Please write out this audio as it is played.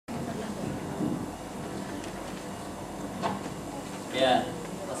Ayan.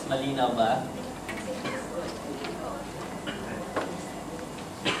 Mas malinaw ba?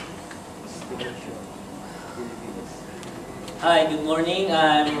 Hi, good morning.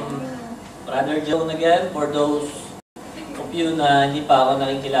 I'm Brother Jerone again. For those of you na hindi pa ako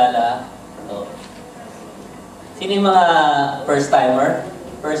nakikilala. So, sino yung mga first-timer?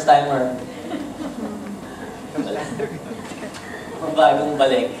 First-timer. Bagong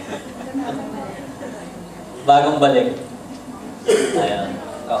balik. Bagong balik. Ayun.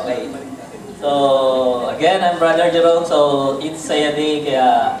 Okay. So, again, I'm Brother Jerone. So, it's Saya Day,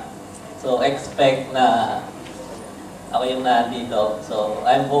 kaya so expect na ako yung nandito. So,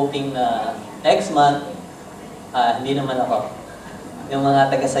 I'm hoping na next month, hindi naman ako. Yung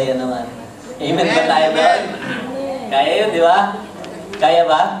mga taga-saya naman. Amen ba tayo doon? Kaya yun, di ba? Kaya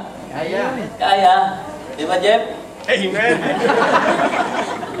ba? Kaya. Kaya. Di ba, Jeff? Amen.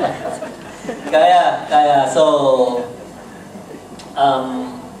 Kaya. So,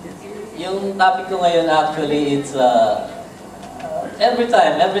 yung topic ko ngayon actually, it's every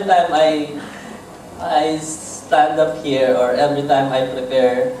time I stand up here or every time I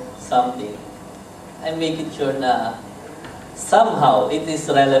prepare something, I make it sure na somehow it is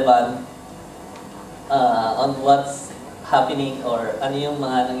relevant on what's happening or ano yung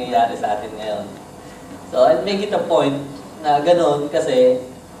mga nangyayari sa atin ngayon. So I'll make it a point na ganun kasi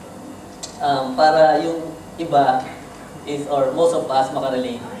para yung iba is or most of us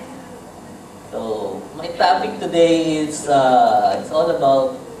makarelate. So my topic today is it's all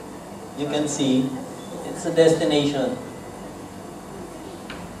about, you can see, it's a destination.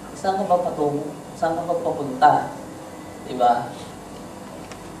 Saan ka ba patungo? Saan ka ba papunta? Diba?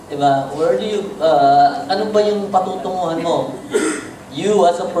 Diba? Where do you, ano ba yung patutunguhan mo? You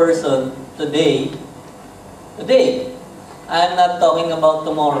as a person, today, I'm not talking about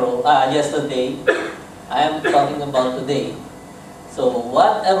tomorrow, yesterday, I am talking about today. So,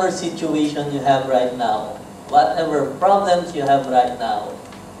 whatever situation you have right now, whatever problems you have right now,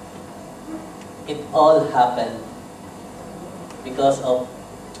 it all happened because of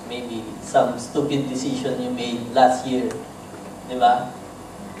maybe some stupid decision you made last year. Diba?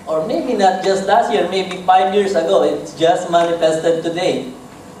 Or maybe not just last year, maybe 5 years ago, it's just manifested today.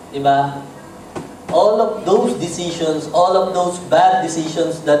 Diba? All of those decisions, all of those bad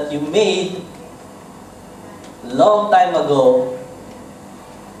decisions that you made long time ago,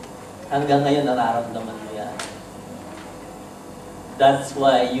 hanggang ngayon nararamdaman mo yan. That's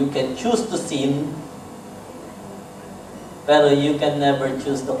why you can choose to sin, pero you can never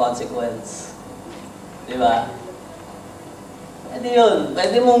choose the consequence. Diba? Pwede yun.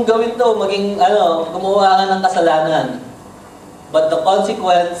 Pwede mong gawin to, maging, gumawa ka ng kasalanan. But the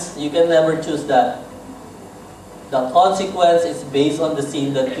consequence, you can never choose that. The consequence is based on the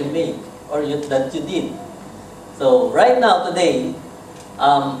sin that you made, or that you did. So, right now, today,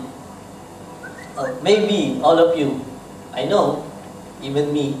 maybe all of you, I know,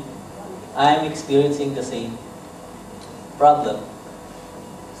 even me, I'm experiencing the same problem.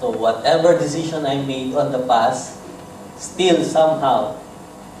 So whatever decision I made on the past, still somehow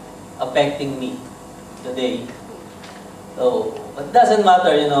affecting me today. So it doesn't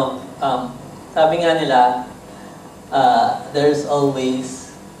matter, sabi nga nila, there's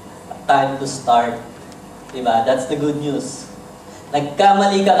always a time to start. Diba? That's the good news.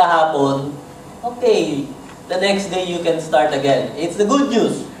 Nagkamali ka kahapon, okay, the next day you can start again. It's the good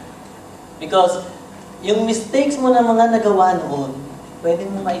news. Because yung mistakes mo na mga nagawa noon, pwede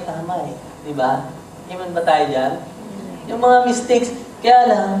mo maitama eh. Diba? Amen ba tayo dyan? Yung mga mistakes,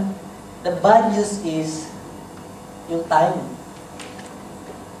 kaya lang, the bad news is yung time.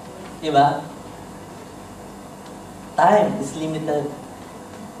 Diba? Time is limited.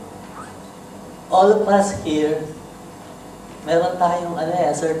 All of us here, meron tayong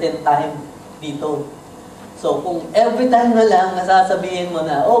a certain time dito. So, kung every time na lang nasasabihin mo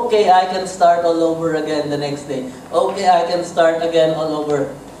na, okay, I can start all over again the next day. Okay, I can start again all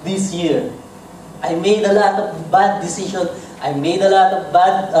over this year. I made a lot of bad decisions. I made a lot of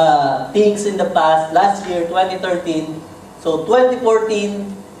bad things in the past. Last year, 2013. So, 2014,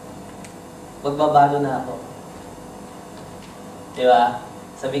 magbabago na ako. Diba?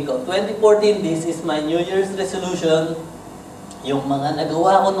 Sabi ko, 2014, this is my New Year's resolution. Yung mga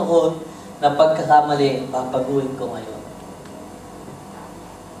nagawa ko noon, na pagkakamali, papaguhin ko ngayon.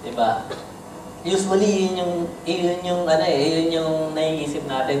 Diba? Usually, yun yung naiisip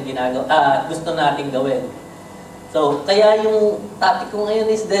natin, gusto natin gawin. So, kaya yung topic ko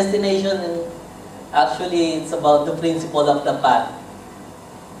ngayon is destination. And actually, it's about the principle of the path.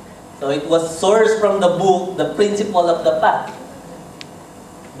 So, it was sourced from the book, The Principle of the Path,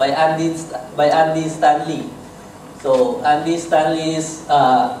 by Andy Stanley. So, Andy Stanley's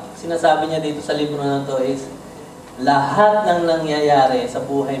sinasabi niya dito sa libro na to is, lahat ng nangyayari sa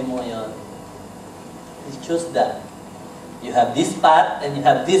buhay mo ngayon, you choose that. You have this path and you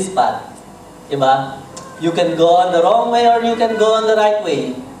have this path. Diba? You can go on the wrong way or you can go on the right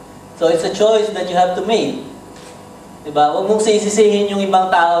way. So, it's a choice that you have to make. Diba? Huwag mong sisisihin yung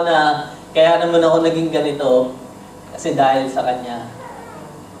ibang tao na kaya naman ako naging ganito kasi dahil sa kanya.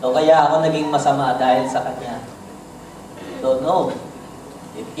 So, kaya ako naging masama dahil sa kanya. So, no.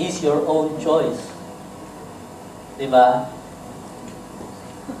 It is your own choice. Diba?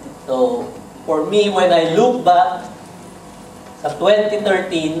 So, for me, when I look back sa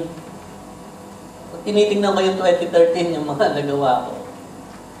 2013, tinitingnan ko yung 2013, yung mga nagawa ko.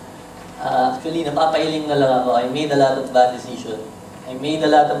 Actually, napapailing na lang ako. I made a lot of bad decisions. I made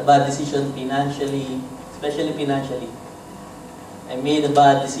a lot of bad decisions financially, especially financially. I made a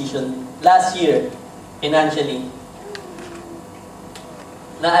bad decision last year, financially.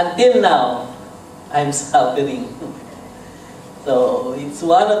 Na until now, I'm suffering. So, it's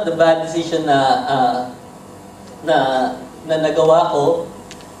one of the bad decisions na nagawa ko.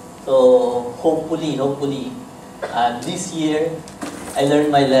 So, hopefully, this year, I learned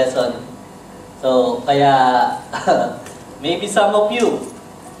my lesson. So, kaya, maybe some of you,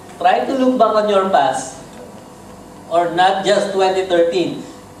 try to look back on your past. Or not just 2013,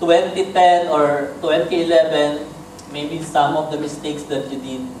 2010 or 2011, maybe some of the mistakes that you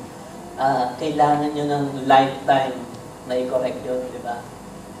did, kailangan nyo ng lifetime na i-correct yun, di ba?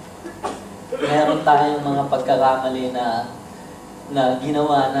 Meron tayong mga pagkakamali na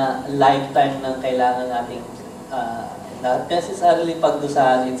ginawa na lifetime ng kailangan nating not necessarily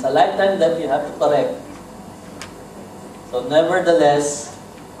pagdusahan. It's a lifetime that you have to correct. So, nevertheless,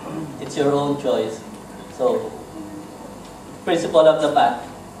 it's your own choice. So, principle of the path.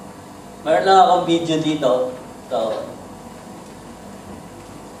 Meron lang akong video dito. So,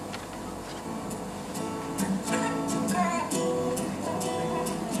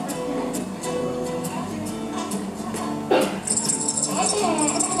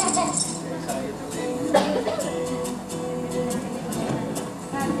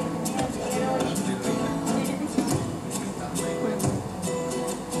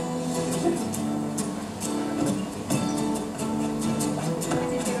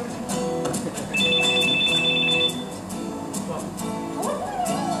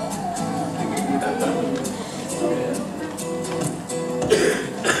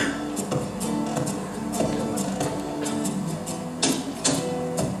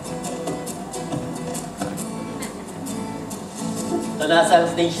 so, nasa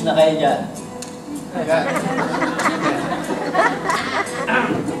stage na kayo dyan.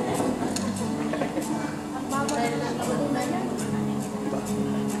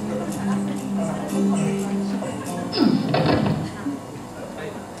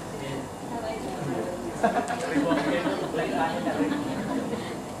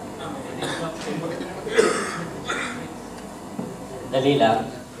 Dali lang.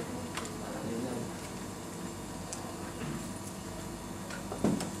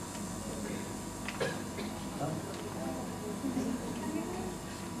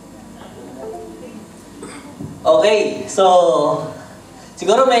 Okay, so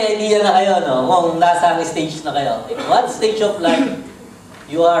siguro may idea na kayo, no? Kung nasa stage na kayo. In what stage of life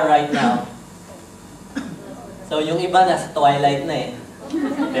you are right now? So yung iba nasa twilight na eh.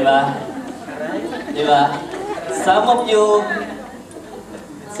 Di ba? Di ba? Some of you,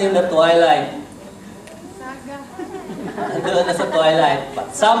 it's in the twilight. Nandoon na sa twilight.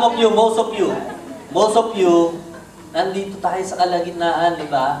 But some of you, most of you, nandito tayo sa kalagitnaan, di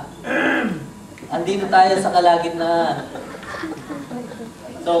ba? Andito tayo sa kalagitnaan.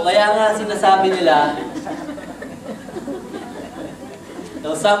 So, kaya nga sinasabi nila,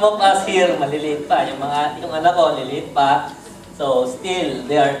 so some of us here, maliliit pa. Yung anak ko, liliit pa. So, still,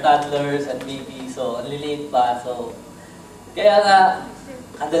 they are toddlers and babies. So, liliit pa. So, kaya nga,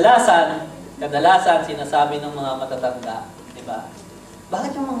 kadalasan sinasabi ng mga matatanda, di ba?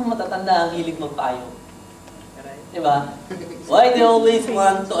 Bakit yung mga matatanda ang hilig magpayo? Di ba? Why they always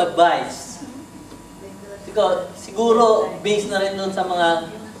want to advise? Siguro, based na rin dun sa mga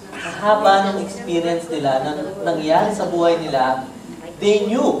haba ng experience nila, na nangyari sa buhay nila, they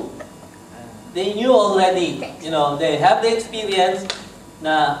knew already, you know, they have the experience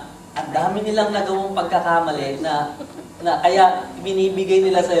na ang dami nilang nagawang pagkakamali na kaya binibigay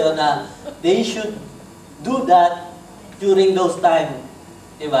nila sa'yo na they should do that during those time.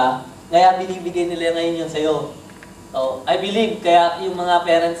 Diba? Kaya binibigay nila ngayon yun sa'yo. So, I believe, kaya yung mga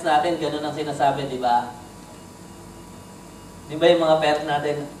parents natin, ganun ang sinasabi, diba? Di ba yung mga parents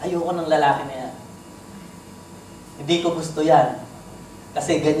natin, ayoko ng lalaki na yan. Hindi ko gusto yan.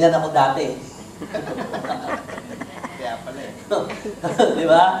 Kasi ganyan ako dati. Kaya pala eh. Di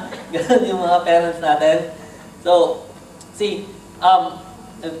ba? Ganun yung mga parents natin. So, see,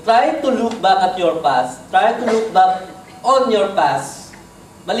 try to look back at your past. Try to look back on your past.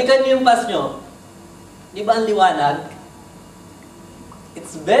 Balikan nyo yung past nyo. Di ba ang liwanag?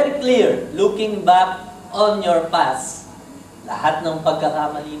 It's very clear looking back on your past. Lahat ng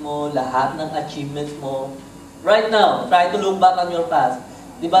pagkakamali mo, lahat ng achievements mo. Right now, try to look back on your past.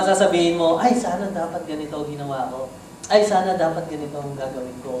 Di ba sasabihin mo, ay sana dapat ganito ginawa ko. Ay sana dapat ganito ang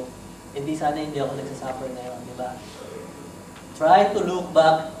gagawin ko. E di sana hindi ako nagsasuffer ngayon, di ba? Try to look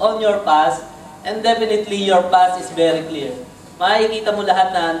back on your past, and definitely your past is very clear. Makikita mo lahat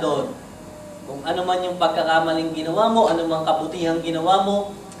na andon. Kung ano man yung pagkakamaling ginawa mo, ano man kabutihang ginawa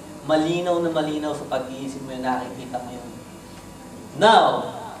mo, malinaw na malinaw sa pag-iisip mo yung nakikita mo yun.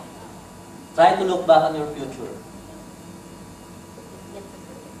 Now, try to look back on your future.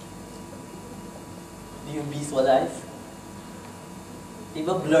 Do you visualize?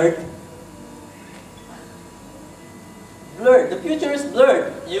 Diba blurred? Blurred. The future is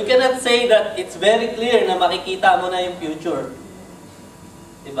blurred. You cannot say that it's very clear na makikita mo na yung future.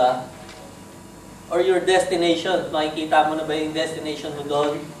 Diba? Or your destination. Makikita mo na ba yung destination mo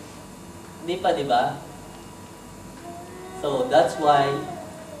doon? Hindi pa, diba? So, that's why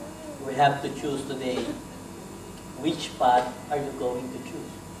we have to choose today. Which path are you going to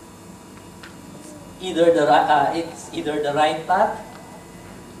choose? It's either the right path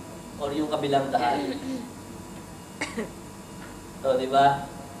or yung kabilang daan. So, di ba?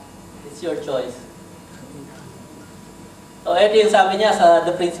 It's your choice. So, ito yung sabi niya sa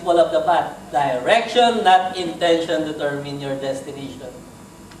the principle of the path. Direction, not intention, determine your destination.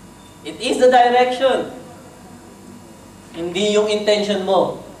 It is the direction. Hindi yung intention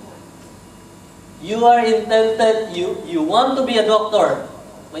mo. You are intended, you want to be a doctor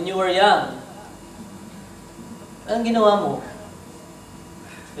when you were young. Anong ginawa mo?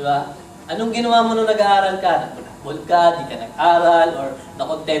 Di ba? Anong ginawa mo nung nag-aaral ka? Nag-football ka, di ka nag-aral, or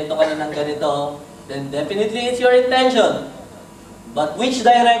nakontento ka na ng ganito, then definitely it's your intention. But which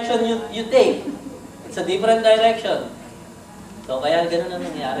direction you take? It's a different direction. So kaya ganun ang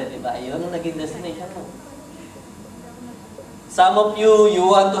nangyari, di ba? Yun ang naging destination mo. Some of you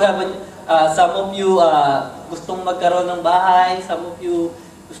want to have some of you gustong magkaroon ng bahay, some of you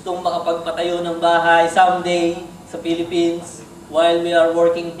gustong makapagpatayo ng bahay someday sa Philippines while we are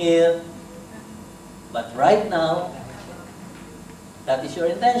working here. But right now, that is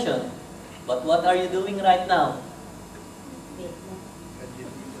your intention. But what are you doing right now?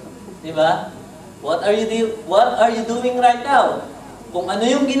 Diba? What are you doing right now? Kung ano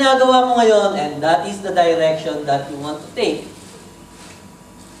yung ginagawa mo ngayon, and that is the direction that you want to take.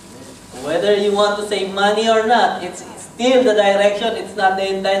 Whether you want to save money or not, it's still the direction, it's not the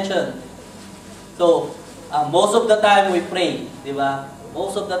intention. So, most of the time we pray, di ba?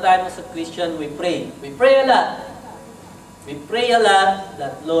 Most of the time as a Christian, we pray. We pray a lot. We pray a lot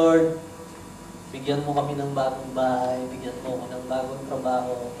that, Lord, bigyan mo kami ng bagong bahay, bigyan mo ko ng bagong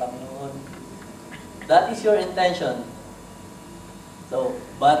trabaho, Panginoon. That is your intention. So,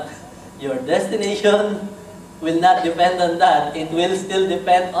 but your destination will not depend on that. It will still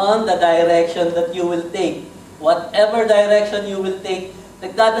depend on the direction that you will take. Whatever direction you will take,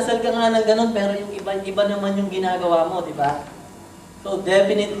 nagdadasal ka nga ng ganun, pero yung iba naman yung ginagawa mo, di ba? So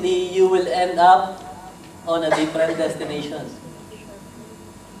definitely, you will end up on a different destination.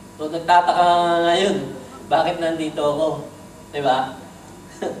 So nagtataka nga ngayon, bakit nandito ako? Di ba?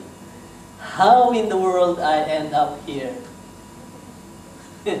 How in the world I end up here?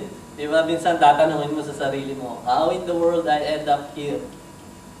 Di ba, minsan tatanungin mo sa sarili mo, how in the world I end up here?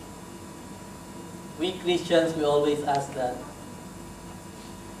 We Christians, we always ask that.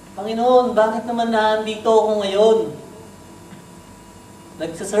 Panginoon, bakit naman nandito ako ngayon?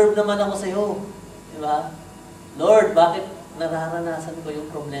 Nagsaserve naman ako sa iyo. Di ba? Lord, bakit nararanasan ko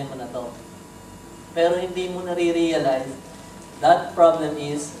yung problema na to? Pero hindi mo nare-realize, that problem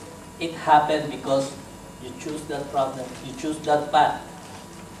is, it happened because you choose that problem. You choose that path.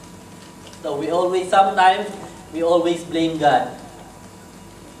 So sometimes, we always blame God.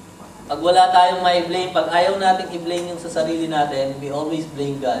 Pag wala tayong may blame, pag ayaw natin i-blame yung sa sarili natin, we always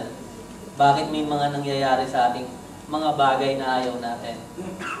blame God. Bakit may mga nangyayari sa ating mga bagay na ayaw natin?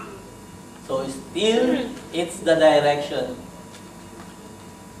 So still, it's the direction.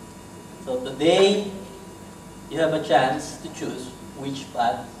 So today, you have a chance to choose which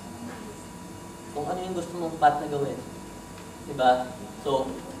path. Kung ano yung gusto mong path na gawin. Diba? So,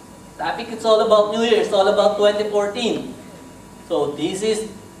 topic, it's all about New Year. It's all about 2014. So this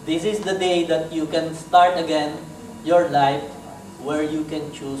is the day that you can start again your life where you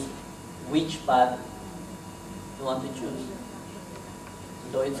can choose which path you want to choose.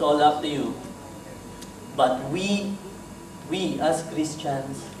 So it's all up to you. But we as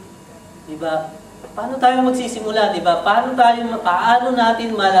Christians, di ba, paano tayo magsisimula, di ba? Paano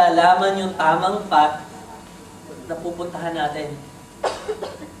natin malalaman yung tamang path na pupuntahan natin?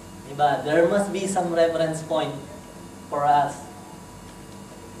 Di ba? There must be some reference point for us.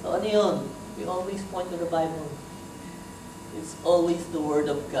 So ano yun? We always point to the Bible. It's always the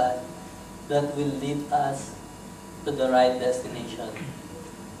Word of God that will lead us to the right destination.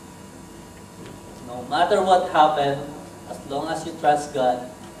 No matter what happens, as long as you trust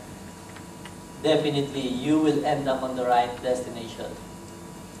God, definitely you will end up on the right destination.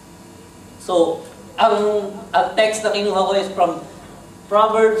 So, ang text na kinuha ko is from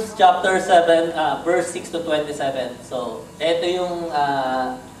Proverbs chapter 7, verse 6 to 27. So, ito yung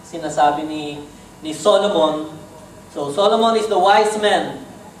sinasabi ni Solomon. So, Solomon is the wise man.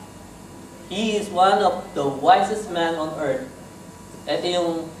 He is one of the wisest man on earth. Ito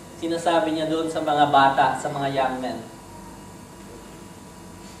yung sinasabi niya doon sa mga bata, sa mga young men.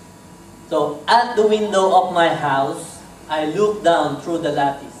 So, at the window of my house, I looked down through the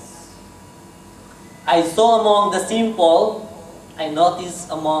lattice. I saw among the simple, I noticed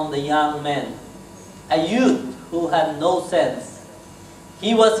among the young men, a youth who had no sense.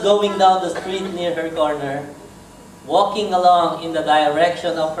 He was going down the street near her corner, walking along in the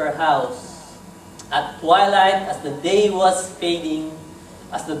direction of her house. At twilight, as the day was fading,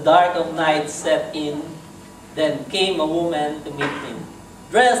 as the dark of night set in, then came a woman to meet him,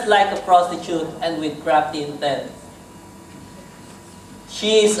 dressed like a prostitute and with crafty intent.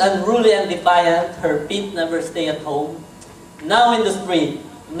 She is unruly and defiant, her feet never stay at home. Now in the street,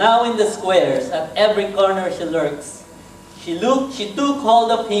 now in the squares, at every corner she lurks. She took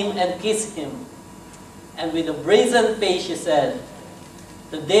hold of him and kissed him. And with a brazen face she said,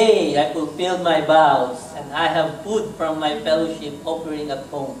 "Today I fulfilled my vows, and I have food from my fellowship offering at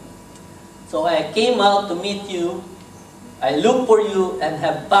home. So I came out to meet you. I looked for you and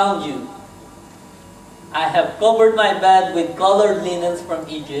have found you. I have covered my bed with colored linens from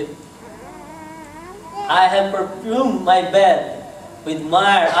Egypt. I have perfumed my bed with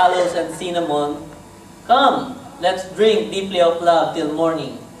myrrh, aloes, and cinnamon. Come, let's drink deeply of love till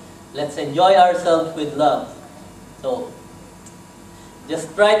morning. Let's enjoy ourselves with love." So,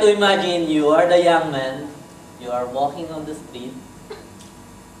 just try to imagine you are the young man, you are walking on the street,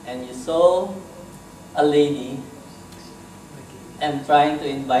 and you saw a lady and trying to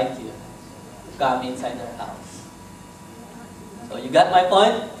invite you to come inside her house. So you got my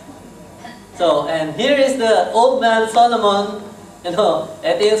point? So, and here is the old man Solomon, ito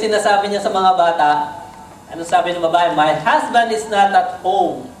yung sinasabi niya sa mga bata. Ano sabi ng babae? "My husband is not at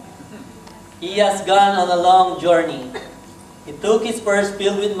home. He has gone on a long journey. He took his purse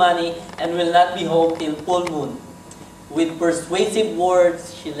filled with money and will not be home till full moon." With persuasive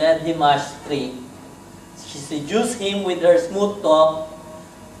words, she led him astray. She seduced him with her smooth talk.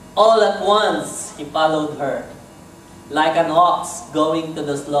 All at once, he followed her, like an ox going to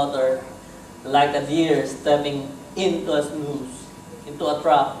the slaughter, like a deer stepping into a snooze, into a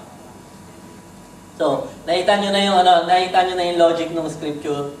trap. So, nakita nyo na yung logic ng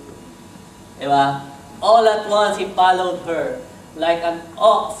scripture. Diba? All at once, he followed her, like an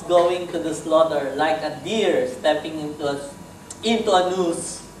ox going to the slaughter, like a deer stepping into a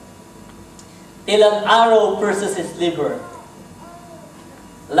noose, till an arrow pierces his liver,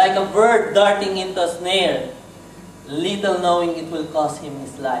 like a bird darting into a snare, little knowing it will cost him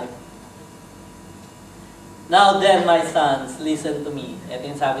his life. Now then, my sons, listen to me. Ito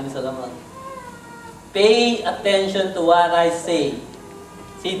yung sabi ni Solomon. Pay attention to what I say.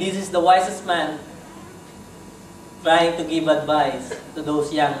 See, this is the wisest man trying to give advice to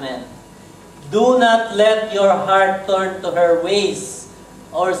those young men. Do not let your heart turn to her ways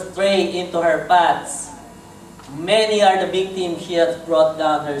or stray into her paths. Many are the victims she has brought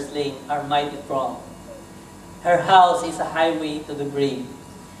down, her slain are mighty strong. Her house is a highway to the grave,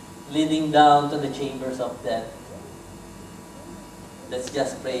 leading down to the chambers of death. Let's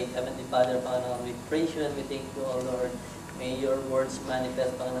just pray. Heavenly Father, Panginoon, we praise you and we thank you, O Lord. May your words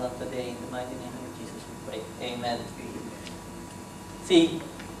manifest, Panginoon, today. In the mighty name of Jesus, we pray. Amen. See,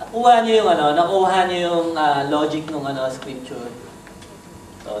 nakuha niyo yung logic ng scripture.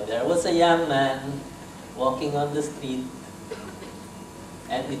 So there was a young man walking on the street,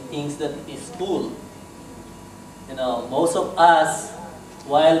 and he thinks that it is cool. Most of us,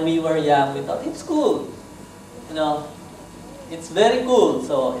 while we were young, we thought it's cool. It's very cool.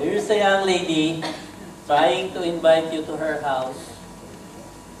 So here's a young lady trying to invite you to her house.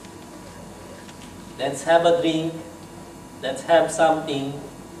 let's have a drink, let's have something.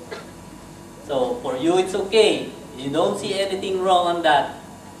 So for you, it's okay. You don't see anything wrong on that.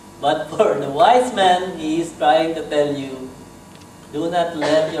 But for the wise man, he is trying to tell you, do not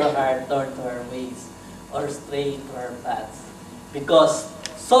let your heart turn to her ways or stray to her paths. Because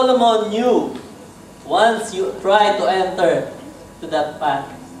Solomon knew, once you try to enter to that path,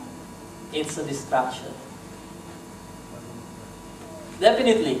 it's a distraction.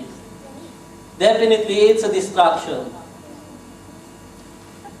 Definitely. Definitely, it's a distraction.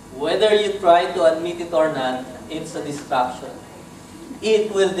 Whether you try to admit it or not, it's a distraction.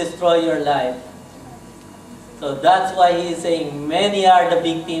 It will destroy your life. So that's why he is saying, many are the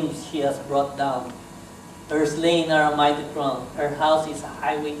victims she has brought down. Her slain are a mighty throng. Her house is a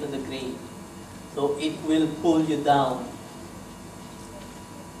highway to the grave. So it will pull you down.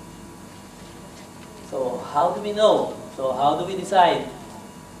 So how do we know? So how do we decide?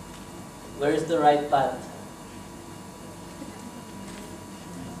 Where is the right path?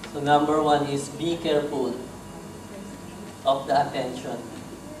 So number one is be careful of the attention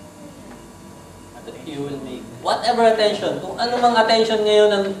that you will make. Whatever attention, kung ano mang attention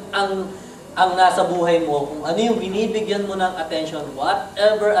ngayon ang nasa buhay mo, kung ano yung binibigyan mo ng attention,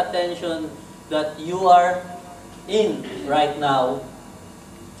 whatever attention that you are in right now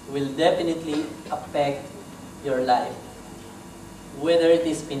will definitely affect your life. Whether it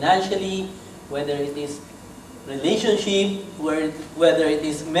is financially, whether it is relationship, whether it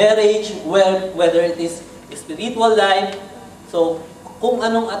is marriage, whether it is spiritual life. So, kung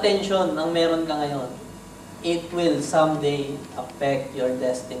anong attention ang meron ka ngayon, it will someday affect your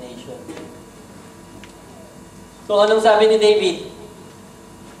destination. So, anong sabi ni David?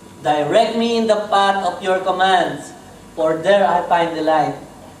 Direct me in the path of your commands, for there I find delight.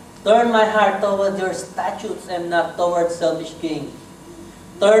 Turn my heart toward your statutes and not toward selfish gain.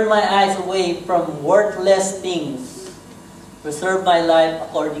 Turn my eyes away from worthless things. Preserve my life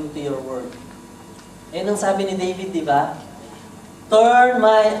according to your word. Yan ang sabi ni David, di ba? Turn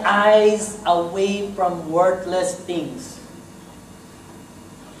my eyes away from worthless things.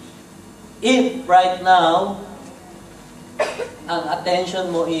 If right now, ang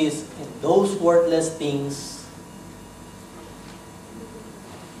attention mo is in those worthless things,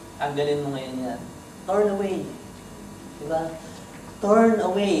 tanggalin mo ngayon yan. Turn away. Diba? Turn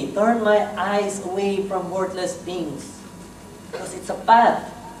away. Turn my eyes away from worthless things. Because it's a path.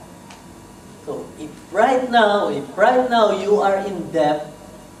 So, if right now you are in debt,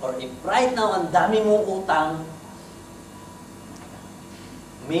 or if right now ang dami mong utang,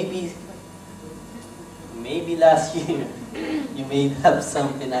 maybe last year, you may have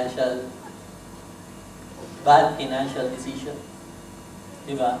some bad financial decision.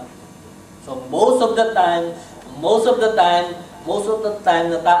 Diba? So most of the time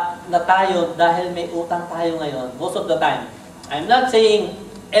na tayo, dahil may utang tayo ngayon, most of the time, I'm not saying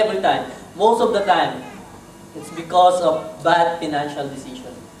every time, most of the time, it's because of bad financial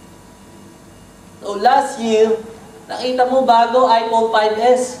decision. So last year, nakita mo bago iPhone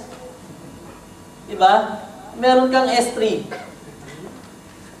 5S. Diba? Meron kang S3.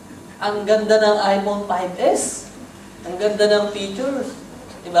 Ang ganda ng iPhone 5S. Ang ganda ng features.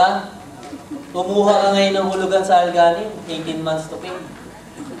 Diba? Kumuha ka ngayon ng hulugan sa Alganin, 18 months to pay.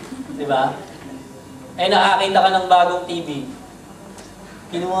 Diba? Eh nakakita ka ng bagong TV.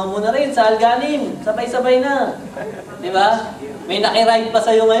 Kinuha mo na rin sa Alganin. Sabay-sabay na. Diba? May nakiride pa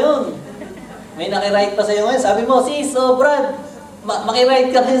sa'yo ngayon. Sabi mo, sis, oh Brad,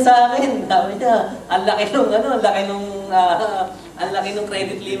 makiride ka rin sa akin. Sabi niya, ang laki nung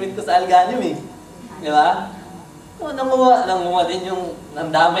credit limit ko sa Alganin eh. Diba? Nanguha din yung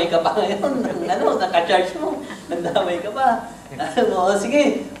nandamay ka pa ngayon. Naka-charge mo. Nandamay ka pa.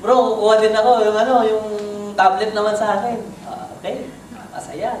 Sige, bro, kukuha din ako yung tablet naman sa akin. Okay,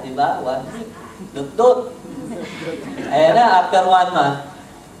 masaya, di ba? 1 week. Dot. Ayan na, after 1 month,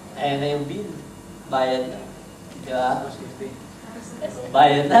 ayan na yung bill. Bayad na. Di ba?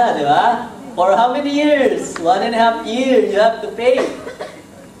 Bayad na, di ba? For how many years? 1.5 years you have to pay.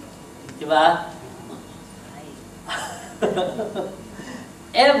 Di ba?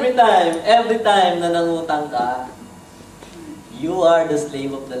 Every time na nangutang ka, you are the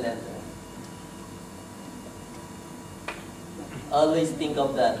slave of the lender. Always think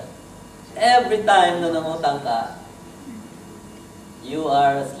of that. Every time na nangutang ka, you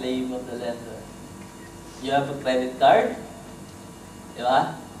are a slave of the lender. You have a credit card, di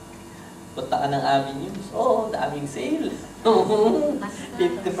ba? Punta ka ng Avenues, daming sale.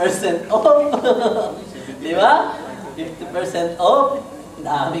 50% off. Di ba? 50% off.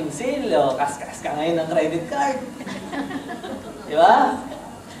 Daming sale. Kas ka ngayon ng credit card. Di ba?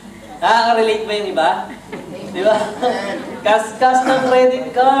 Nakaka-relate ba yung iba? Di ba? Kaskas ng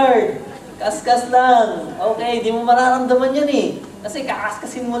credit card. Kaskas lang. Okay, di mo mararamdaman yan eh. Kasi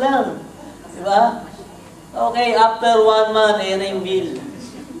kakaskasin mo lang. Di ba? Okay, after 1 month, ayan na yung bill.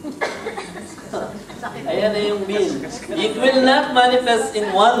 Ayan na yung bill. It will not manifest in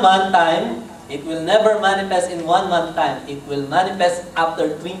 1 month time. It will never manifest in 1 month time. It will manifest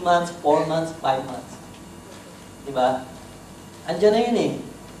after 3 months, 4 months, 5 months. Diba? Andiyan na yun eh.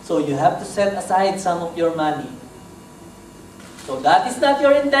 So you have to set aside some of your money. So that is not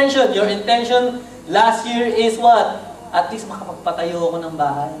your intention. Your intention last year is what? At least makapagpatayo ako ng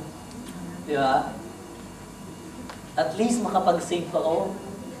bahay. Diba? At least makapag-save ako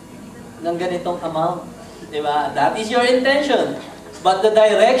ng ganitong amount. Diba? That is your intention. But the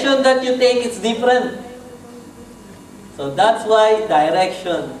direction that you take is different. So that's why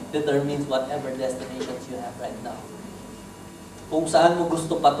direction determines whatever destinations you have right now. Kung saan mo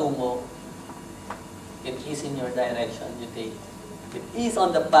gusto patungo, it is in your direction you take. It is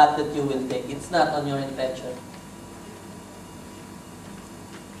on the path that you will take. It's not on your intention.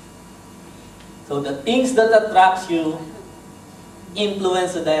 So the things that attracts you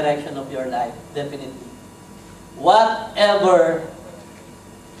influence the direction of your life, definitely. Whatever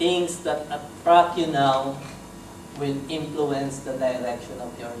things that attract you now will influence the direction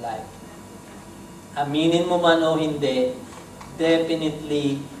of your life. Aminin mo man o hindi,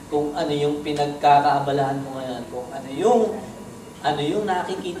 definitely kung ano yung pinagkakaabalahan mo ngayon, kung ano yung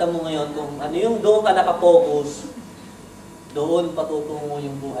nakikita mo ngayon, kung ano yung doon ka nakapokus, doon patutungo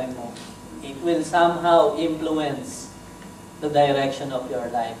yung buhay mo. It will somehow influence the direction of your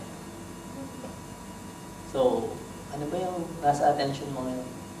life. So, ano ba yung nasa attention mo ngayon?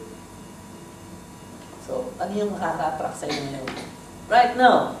 So, ano yung makaka-attract sa inyo ngayon? Right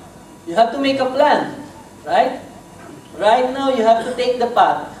now, you have to make a plan. Right? Right now, you have to take the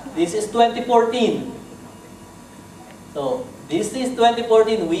path. This is 2014. So, this is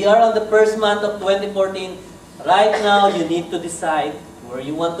 2014. We are on the first month of 2014. Right now, you need to decide where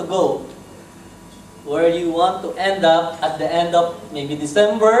you want to go. Where you want to end up at the end of maybe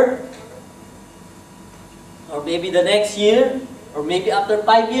December, or maybe the next year, or maybe after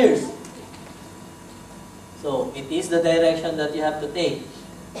 5 years. So, it is the direction that you have to take.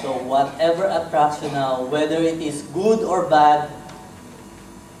 So, whatever attracts you now, whether it is good or bad,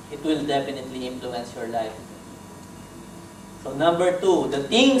 it will definitely influence your life. So, number 2, the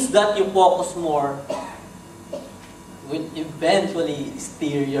things that you focus more will eventually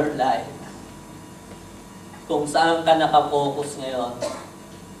steer your life. Kung saan ka nakapokus ngayon,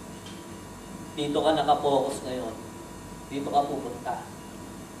 dito ka nakapokus ngayon, dito ka pupunta.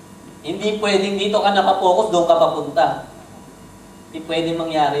 Hindi pwedeng dito ka nakapokus, doon ka papunta. Hindi pwedeng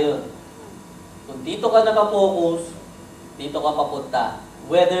mangyari yun. Kung dito ka nakapokus, dito ka papunta.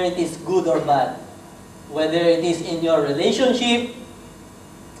 Whether it is good or bad. Whether it is in your relationship,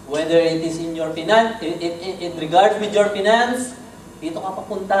 whether it is in your finance, in regards with your finance, dito ka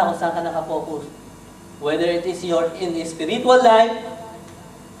papunta kung saan ka nakapokus. Whether it is in the spiritual life,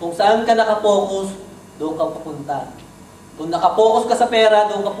 kung saan ka nakapokus, doon ka pupunta. Kung nakapokus ka sa pera,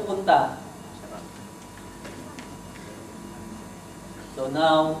 doon ka pupunta. So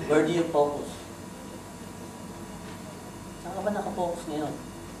now, where do you focus? Saan ka ba nakapokus ngayon?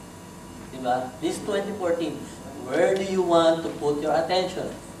 Diba? This 2014, where do you want to put your attention?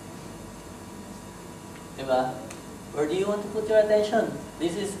 Diba? Where do you want to put your attention?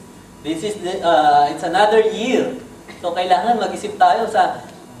 It's another year. So, kailangan mag-isip tayo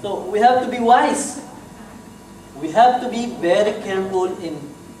so, we have to be wise. We have to be very careful in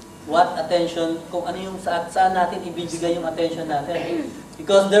what attention, kung ano yung saan natin ibibigay yung attention natin.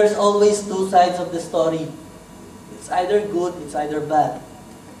 Because there's always two sides of the story. It's either good, it's either bad.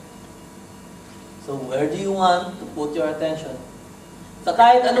 So, where do you want to put your attention? Sa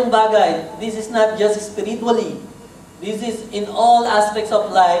kahit anong bagay, this is not just spiritually. This is in all aspects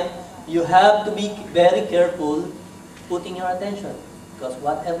of life. You have to be very careful putting your attention, because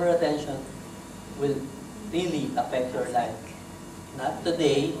whatever attention will really affect your life. Not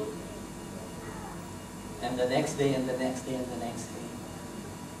today, and the next day, and the next day, and the next day.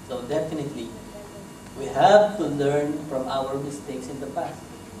 So definitely, we have to learn from our mistakes in the past.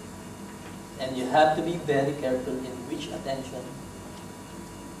 And you have to be very careful in which attention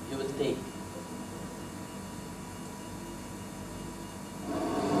you will take.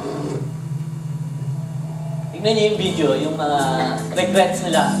 Tignan niyo yung video, yung mga regrets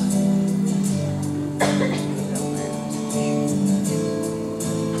nila.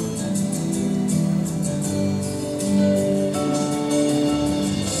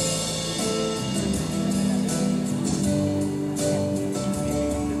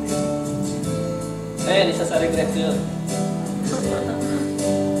 Ayan, isa sa regret ko yun.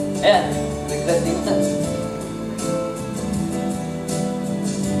 Ayan, regret din yun.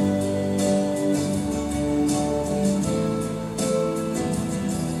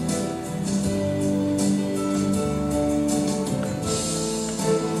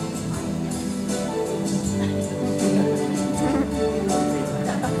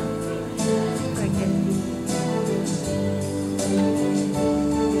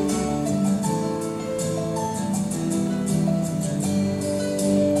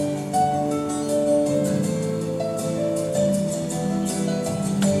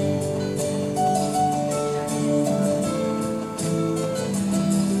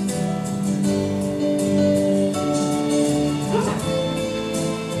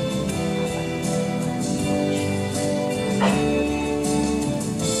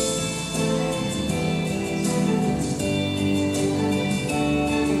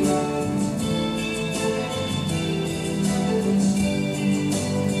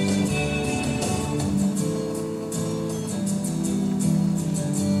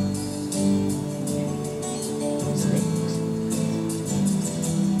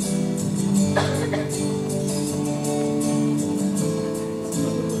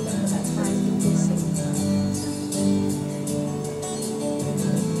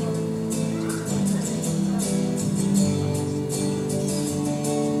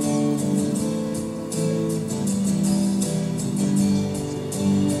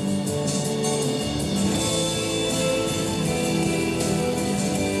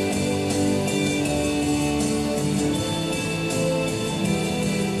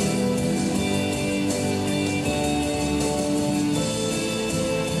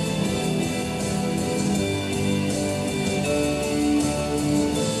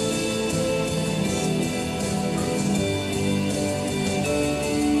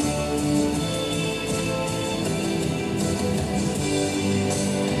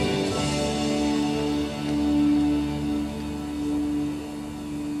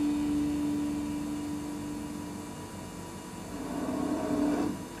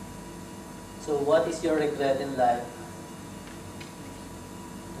 So, what is your regret in life?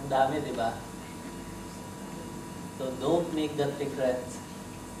 Ang dami, di ba? So, don't make that regret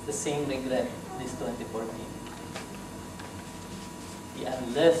the same regret this 2014.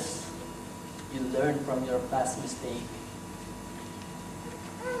 Unless you learn from your past mistake.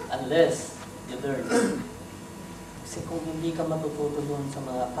 Unless you learn. Kasi kung hindi ka matututo dun sa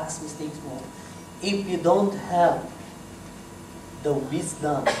mga past mistakes mo, if you don't have the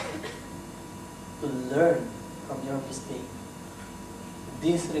wisdom to learn from your mistake,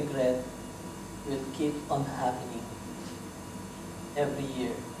 this regret will keep on happening every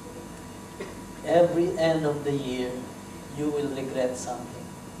year. Every end of the year, you will regret something.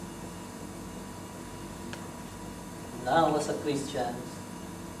 Now, as a Christian,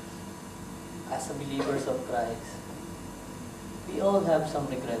 as a believers of Christ, we all have some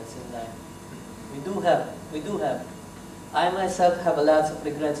regrets in life. We do have. I myself have a lot of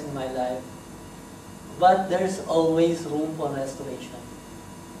regrets in my life. But there's always room for restoration.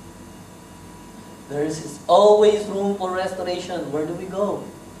 There is always room for restoration. Where do we go?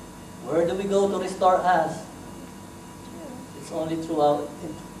 Where do we go to restore us? It's only through our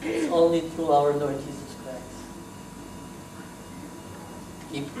Lord Jesus Christ.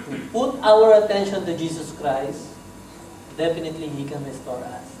 If we put our attention to Jesus Christ, definitely He can restore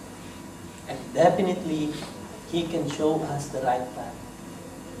us. And definitely He can show us the right path.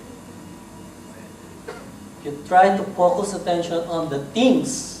 You try to focus attention on the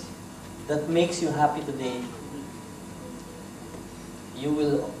things that makes you happy today, you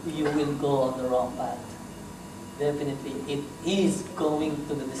will go on the wrong path. Definitely, it is going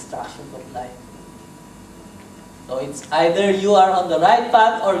to the destruction of life. So it's either you are on the right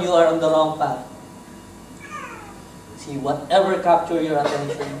path or you are on the wrong path. See, whatever captures your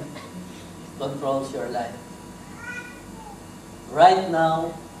attention controls your life. Right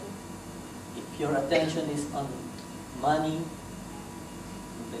now, if your attention is on money,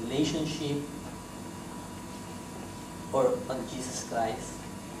 relationship, or on Jesus Christ,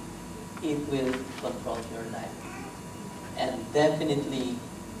 it will control your life. And definitely,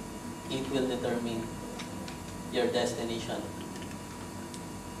 it will determine your destination.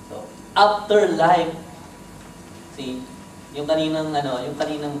 So, after life, see, yung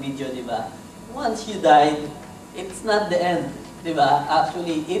kaninang video, di ba? Once you died, it's not the end. Diba?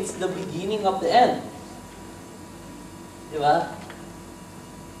 Actually, it's the beginning of the end. Diba?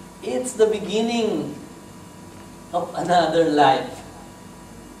 It's the beginning of another life.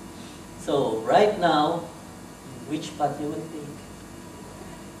 So, right now, which path you will take?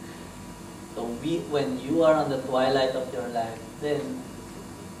 So, when you are on the twilight of your life, then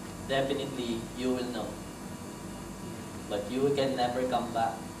definitely you will know. But you can never come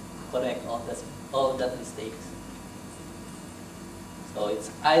back, correct all that mistakes. So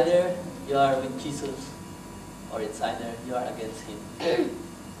it's either you are with Jesus or it's either you are against Him.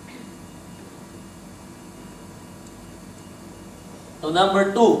 So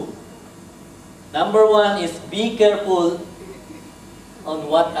number 2. Number 1 is be careful on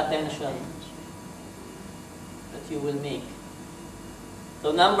what attention that you will make.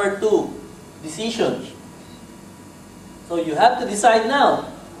 So number 2, decision. So you have to decide now.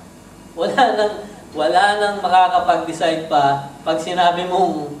 Wala nang makakapag-decide pa pag sinabi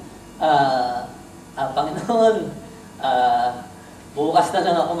mong Panginoon, bukas na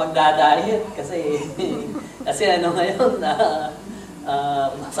lang ako magda-diet kasi kasi ngayon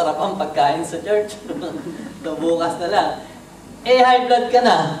masarap ang pagkain sa church. So bukas na lang. High blood ka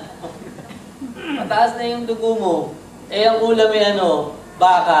na. Mataas na yung dugo mo. Ang ulam ay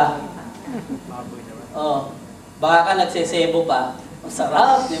baka. Baka nagsesebo pa.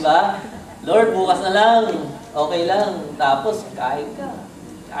 Masarap, di ba? Lord, bukas na lang. Okay lang. Tapos, kain ka.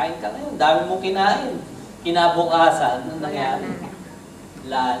 Kain ka ngayon. Dami mong kinain. Kinabukasan, ano nangyari?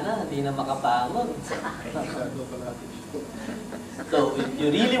 Wala na. Hindi na makapangon. So, if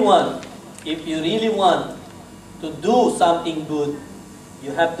you really want to do something good, you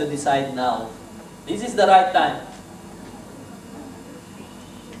have to decide now. This is the right time.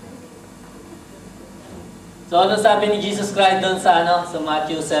 So, ano sabi ni Jesus Christ doon sa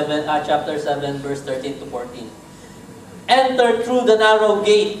Matthew 7, chapter 7, verse 13 to 14? Enter through the narrow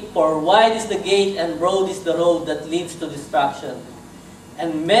gate, for wide is the gate and broad is the road that leads to destruction.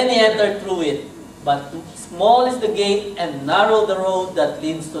 And many enter through it, but small is the gate and narrow the road that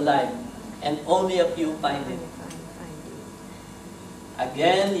leads to life, and only a few find it.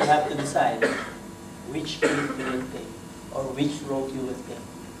 Again, you have to decide which gate you will take, or which road you will take.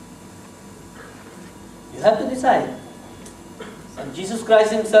 You have to decide. And Jesus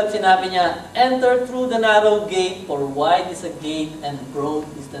Christ Himself, sinabi niya, enter through the narrow gate, for wide is the gate and broad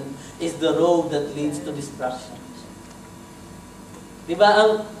is the road that leads to destruction. Diba,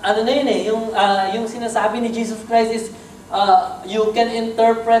 yung sinasabi ni Jesus Christ is, you can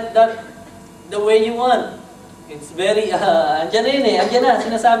interpret that the way you want. It's very, andyan na,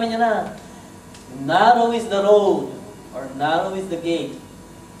 sinasabi niya na. Narrow is the road, or narrow is the gate.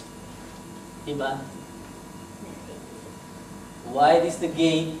 Diba? Wide is the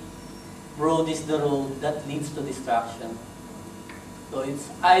gate, broad is the road that leads to destruction. So it's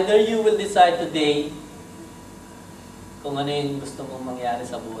either you will decide today kung ano yung gusto mong mangyari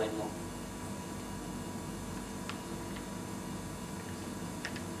sa buhay mo.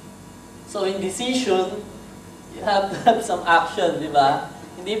 So in decision, you have to have some action, di ba?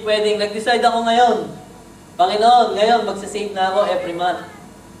 Hindi pwedeng nag-decide ako ngayon. Panginoon, ngayon magsasave na ako every month.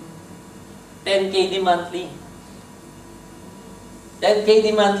 10K monthly.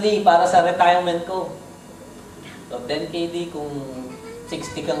 10K monthly para sa retirement ko. So 10K kung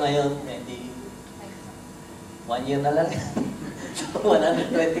 60 ka ngayon, edi 1 year na lang. So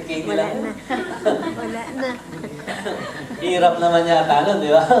 120K lang. Wala na. Hirap naman yata nun,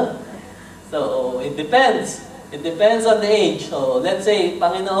 di ba? So it depends. It depends on the age. So let's say,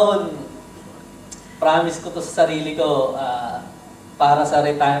 Panginoon, promise ko to sa sarili ko para sa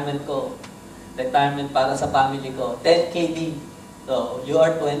retirement ko. Retirement para sa family ko. 10K. So, you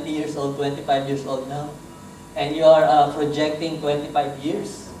are 20 years old, 25 years old now. And you are projecting 25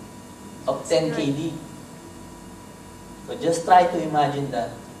 years of 10KD. So, just try to imagine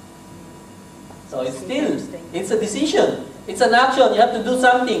that. So, it's a decision. It's an action. You have to do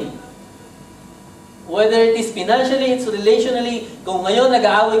something. Whether it is financially, it's relationally. Kung ngayon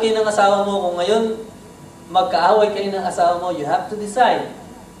nag-aaway kayo ng asawa mo, kung ngayon magkaaway kayo ng asawa mo, you have to decide.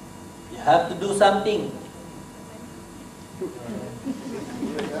 You have to do something.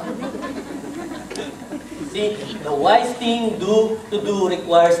 See, the wise thing to do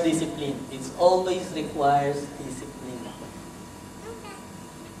requires discipline. It always requires discipline.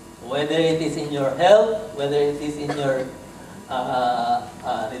 Whether it is in your health, whether it is in your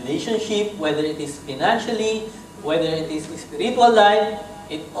relationship, whether it is financially, whether it is spiritual life,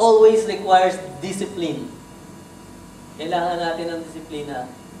 it always requires discipline. Kailangan natin ng disiplina,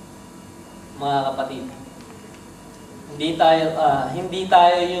 mga kapatid. Hindi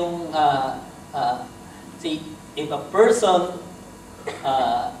tayo yung see, if a person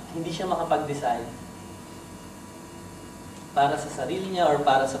hindi siya makapag-decide para sa sarili niya or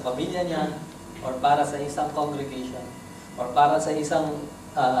para sa pamilya niya or para sa isang congregation or para sa isang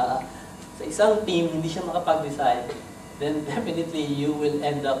team, hindi siya makapag-decide, then definitely you will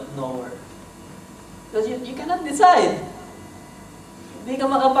end up nowhere. Because you cannot decide. Hindi ka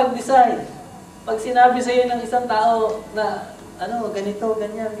makapag-decide. Pag sinabi sa iyo ng isang tao na, ganito,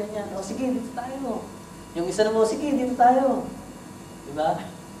 ganyan, ganyan, o sige, dito tayo. Yung isa naman, sige, dito tayo. Diba?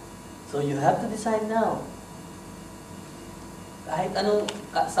 So you have to decide now.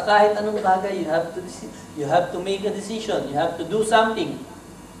 Sa kahit anong bagay, you have to make a decision. You have to do something.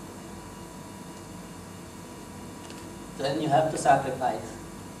 Then you have to sacrifice.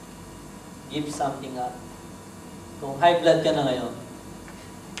 Give something up. Kung high blood ka na ngayon,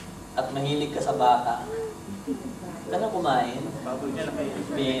 at mahilig ka sa baka, ka na kumain.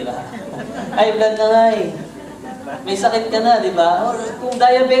 Bira. High blood na nga eh. May sakit ka na, di ba? Or kung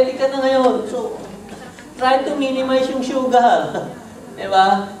diabetic ka na ngayon, so, try to minimize yung sugar. Di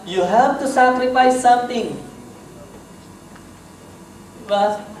ba? You have to sacrifice something. Di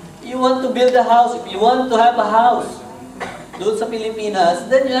ba? You want to build a house, if you want to have a house, doon sa Pilipinas,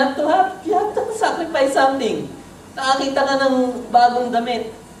 then you have to sacrifice something. Nakakita ka ng bagong damit,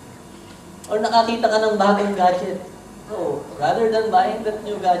 or nakakita ka ng bagong gadget. So, rather than buying that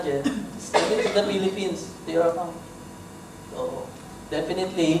new gadget, step into the Philippines, to your account. So,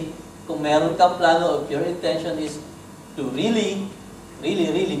 definitely, kung meron kang plano, if your intention is to really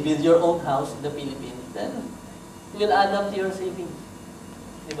build your own house in the Philippines, then it will add up to your savings.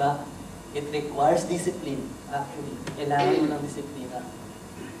 Diba? It requires discipline, actually. Kailangan mo ng disiplina.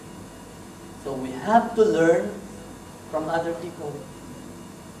 So, we have to learn from other people.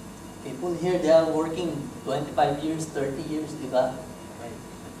 People here, they are working 25 years, 30 years, di ba?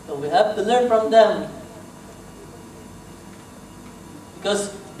 So we have to learn from them. Because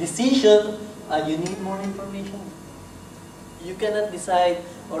decision, you need more information. You cannot decide,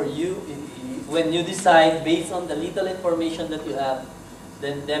 or when you decide based on the little information that you have,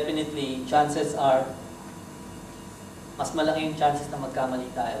 then definitely, chances are, mas malaki yung chances na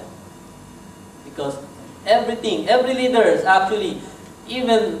magkamali tayo. Because every leaders, actually,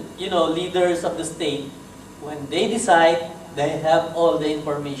 even, leaders of the state, when they decide, they have all the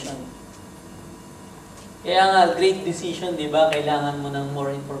information. Kaya nga, great decision, di ba? Kailangan mo ng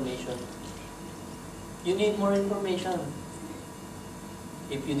more information. You need more information.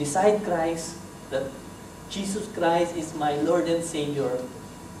 If you decide Christ, that Jesus Christ is my Lord and Savior,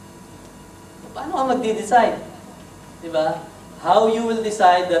 paano ka magde-decide? Di ba? How you will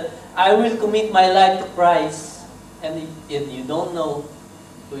decide that I will commit my life to Christ, and if you don't know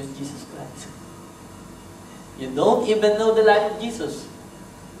who is Jesus Christ. You don't even know the life of Jesus.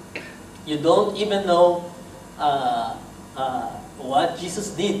 You don't even know what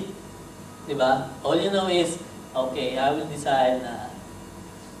Jesus did. Diba? All you know is, okay, I will decide na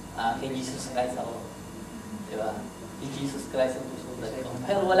kay Jesus Christ ako. Diba? Si Jesus Christ ang susunod ko.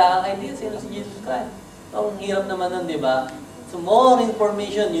 Pero wala kang idea sino si Jesus Christ. Ang hirap naman nun, diba? So more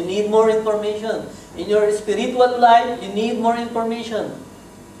information. You need more information. In your spiritual life, you need more information.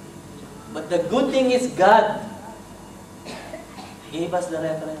 But the good thing is God gave us the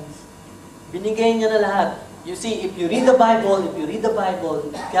reference. Binigay niya na lahat. You see, if you read the Bible,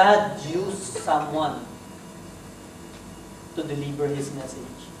 God used someone to deliver His message.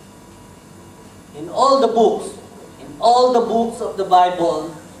 In all the books of the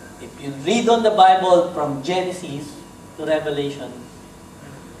Bible, if you read on the Bible from Genesis to Revelation,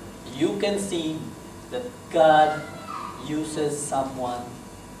 you can see that God uses someone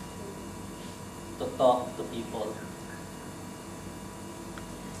to talk to people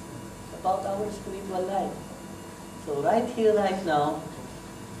about our spiritual life. So right here, right now,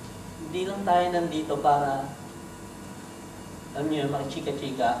 hindi lang tayo nandito para, alam niyo,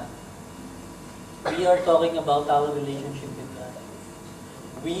 makichika-chika. We are talking about our relationship with God.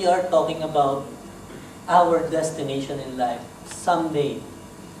 We are talking about our destination in life someday.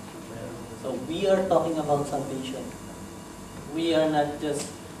 So we are talking about salvation. We are not just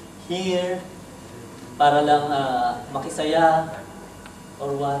here para lang makisaya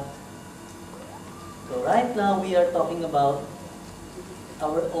or what. So right now we are talking about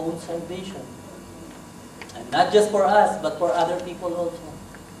our own salvation. And not just for us, but for other people also.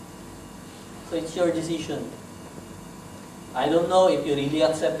 So it's your decision. I don't know if you really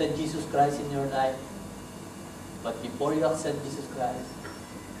accepted Jesus Christ in your life. But before you accept Jesus Christ,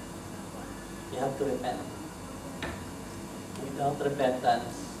 you have to repent. Without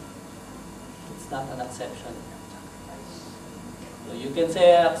repentance, it's not an acception. So you can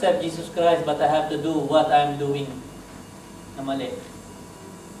say, I accept Jesus Christ, but I have to do what I'm doing na mali.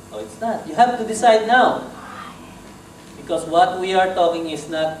 So it's not. You have to decide now. Because what we are talking is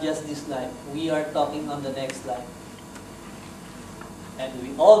not just this life. We are talking on the next life. And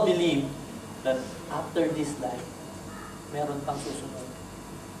we all believe that after this life, meron pang susunod.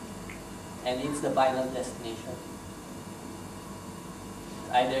 And it's the final destination.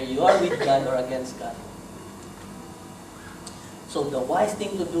 Either you are with God or against God. So the wise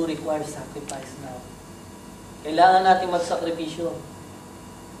thing to do requires sacrifice now. Kailangan natin magsakripisyo.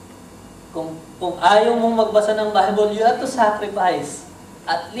 Kung ayaw mong magbasa ng Bible, you have to sacrifice.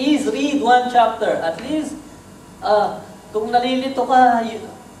 At least read one chapter. At least, kung nalilito ka,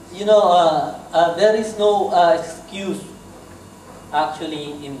 there is no excuse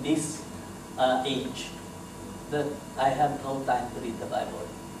actually in this age that I have no time to read the Bible.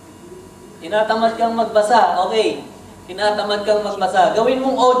 Tinatamad kang magbasa, okay. Tinatamad kang magbasa. Gawin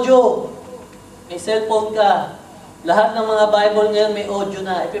mong audio. May cellphone ka. Lahat ng mga Bible ngayon may audio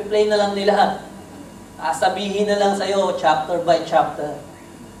na. Ipi-play na lang nila. Sabihin na lang sa'yo, chapter by chapter.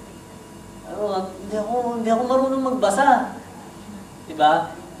 Hindi ako marunong magbasa.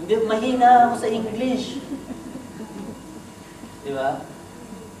 Diba? Mahina ako sa English. Diba?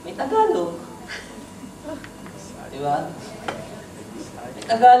 May Tagalog. Diba? May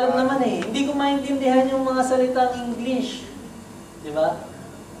Tagalog naman eh. Hindi ko maintindihan yung mga salitang English. Diba?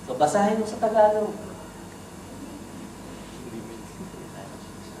 So, basahin mo sa Tagalog.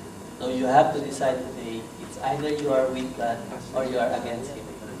 So, you have to decide today, it's either you are with God or you are against Him.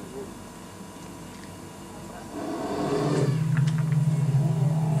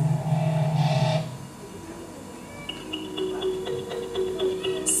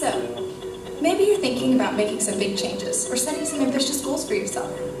 So, maybe you're thinking about making some big changes or setting some ambitious goals for yourself.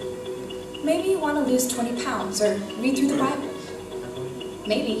 Maybe you want to lose 20 pounds or read through the Bible.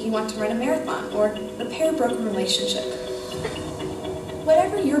 Maybe you want to run a marathon or repair a broken relationship.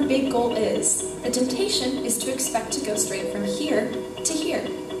 Whatever your big goal is, the temptation is to expect to go straight from here to here,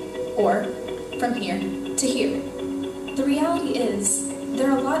 or from here to here. The reality is,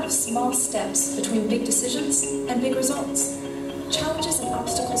 there are a lot of small steps between big decisions and big results. Challenges and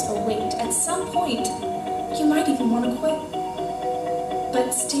obstacles await. At some point, you might even want to quit.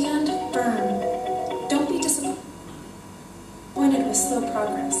 But stand firm. Don't be disappointed with slow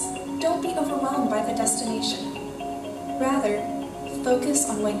progress. Don't be overwhelmed by the destination. Rather, focus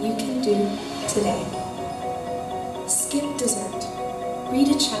on what you can do today. Skip dessert.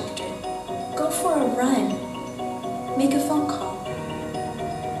 Read a chapter. Go for a run. Make a phone call.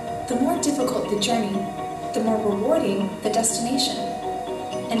 The more difficult the journey, the more rewarding the destination.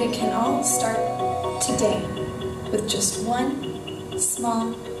 And it can all start today with just one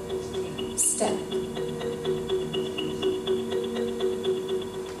small step.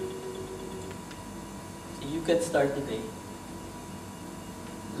 You can start today.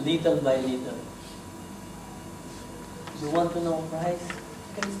 Little by little. You want to know Christ?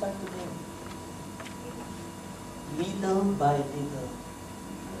 You can start today. Little by little.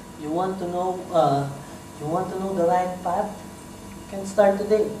 You want to know the right path? You can start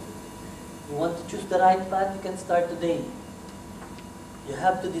today. You want to choose the right path? You can start today. You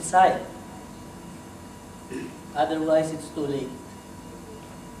have to decide. Otherwise, it's too late.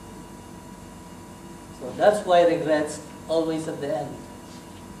 So that's why regrets always at the end.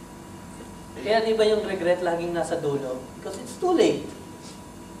 Kaya di ba yung regret laging nasa dulo? Because it's too late.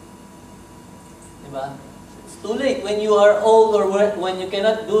 Di ba? It's too late. When you are old or when you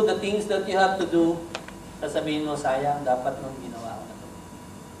cannot do the things that you have to do, sasabihin mo, sayang, dapat nung ginawa ko na to.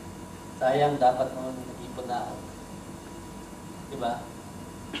 Sayang, dapat nung nag-ipon na ako. Di ba?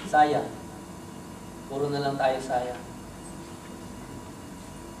 Sayang. Puro na lang tayo sayang.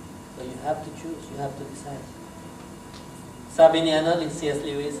 So you have to choose. You have to decide. Sabi ni C.S.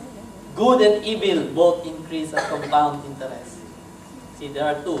 Lewis, good and evil both increase at compound interest. See, there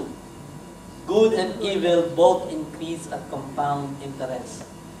are two. Good and evil both increase at compound interest.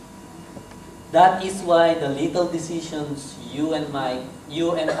 That is why the little decisions you and I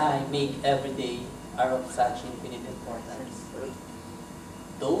make every day are of such infinite importance.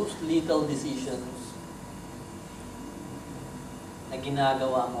 Those little decisions na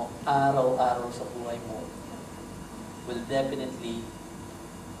ginagawa mo araw-araw sa buhay mo will definitely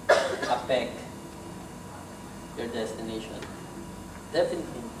affect your destination.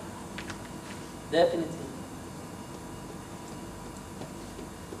 Definitely. Definitely.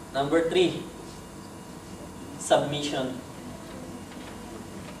 Number 3, submission.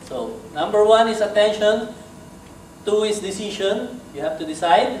 So, number 1 is attention. 2 is decision. You have to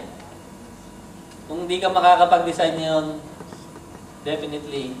decide. Kung hindi ka makakapag-decide ngayon,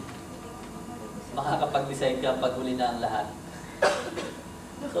 definitely, makakapag-decide ka pag huli na ang lahat.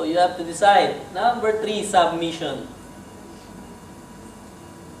 So, you have to decide. Number 3, submission.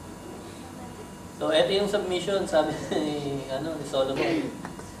 So, ito yung submission, sabi ni Solomon.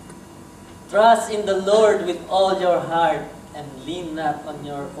 Trust in the Lord with all your heart and lean not on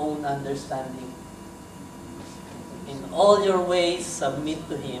your own understanding. In all your ways, submit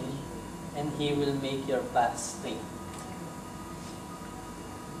to Him, and He will make your path straight.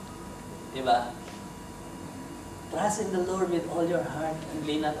 Diba? Trust in the Lord with all your heart and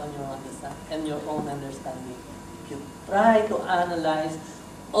lean not on your own understanding. If you try to analyze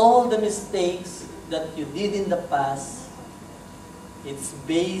all the mistakes that you did in the past, it's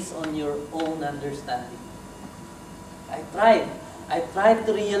based on your own understanding. I tried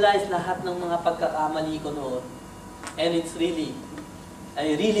to realize lahat ng mga pagkakamali ko noon. And I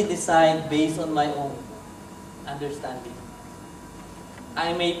really decide based on my own understanding.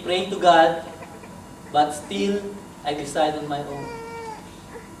 I may pray to God, but still, I decide on my own.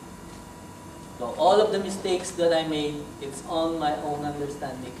 So all of the mistakes that I made, it's on my own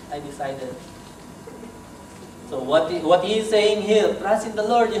understanding. I decided. So what he is saying here, trust in the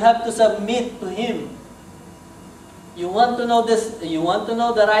Lord, you have to submit to Him. You want to know this, you want to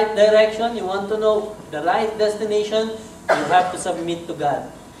know the right direction, you want to know the right destination, you have to submit to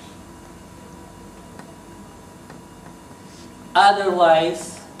God.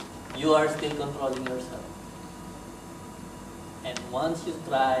 Otherwise, you are still controlling yourself. And once you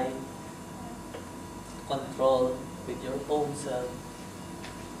try to control with your own self,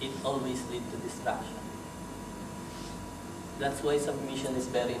 it always leads to distraction. That's why submission is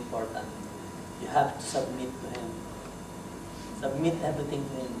very important. You have to submit to Him. Submit everything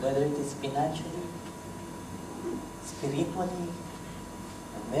to Him, whether it is financially, spiritually,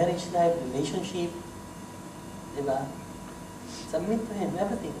 marriage life, relationship, diba? Submit to Him,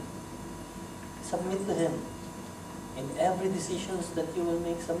 everything. Submit to Him. In every decisions that you will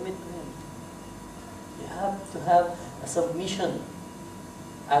make, submit to Him. You have to have a submission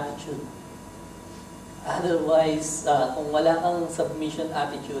attitude. Otherwise, kung wala kang submission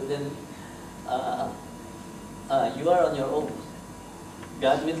attitude, then you are on your own.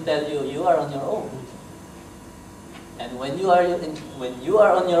 God will tell you, you are on your own. And when you are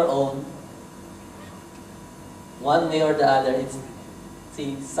on your own, one way or the other,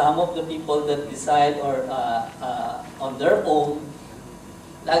 some of the people that decide or on their own,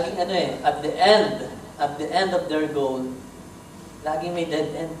 laging at the end of their goal, laging may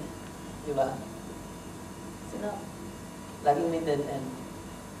dead end, di ba? Laging may dead end.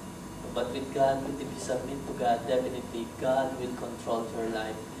 But with God, if you submit to God, definitely God will control your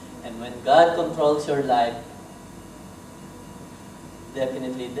life. And when God controls your life,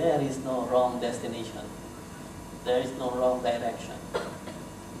 definitely there is no wrong destination. There is no wrong direction.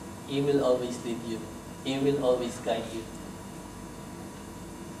 He will always lead you. He will always guide you.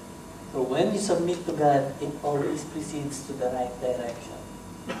 So when you submit to God, it always proceeds to the right direction.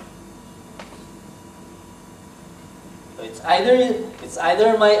 So it's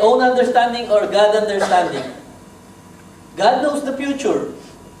either my own understanding or God's understanding. God knows the future.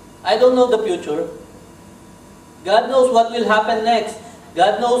 I don't know the future. God knows what will happen next.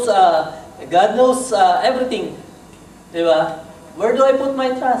 God knows everything. Diba? Where do I put my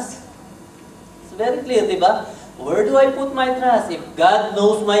trust? It's very clear, diba? Where do I put my trust? If God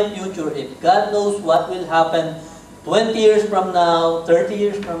knows my future, if God knows what will happen 20 years from now, 30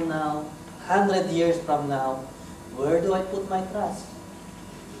 years from now, 100 years from now, where do I put my trust?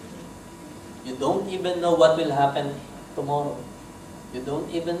 You don't even know what will happen tomorrow. You don't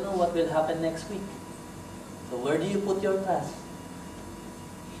even know what will happen next week. So where do you put your trust?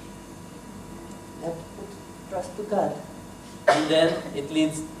 You have to put trust to God. And then it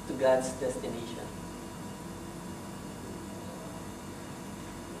leads to God's destination.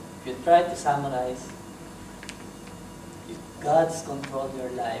 If you try to summarize, if God's control your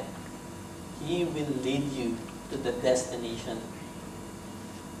life, He will lead you to the destination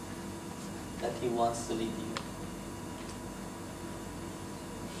that He wants to lead you.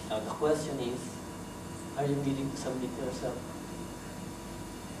 Now the question is, are you willing to submit yourself?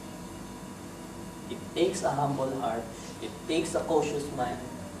 It takes a humble heart, it takes a cautious mind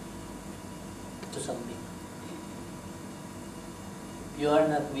to submit. If you are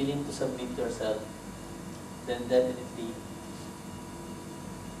not willing to submit yourself, then definitely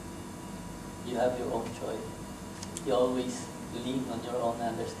you have your own choice. You always lean on your own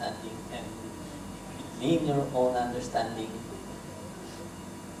understanding, and lean your own understanding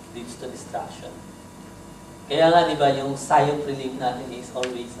leads to distraction. Kaya nga, di ba, yung sigh of relief natin is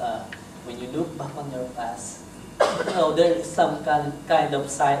always, when you look back on your past, there is some kind of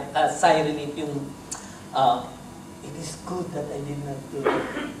sigh relief, yung, it is good that I did not do it.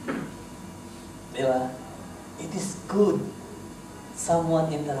 Di ba? It is good someone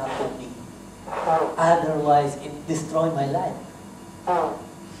interrupted me. Otherwise, it destroy my life.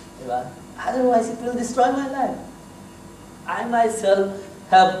 Diba? Otherwise, it will destroy my life. I myself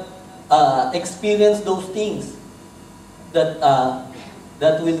have experienced those things that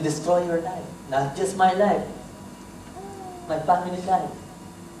that will destroy your life. Not just my life, my family's life.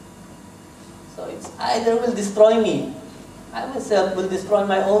 So it's either will destroy me, I myself will destroy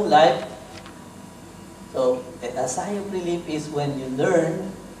my own life. So a sigh of relief is when you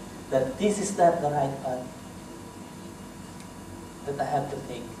learn that this is not the right path that I have to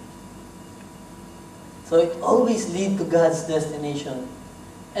take. So it always leads to God's destination.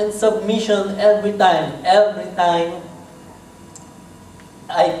 And submission every time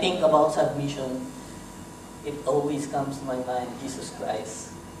I think about submission, it always comes to my mind, Jesus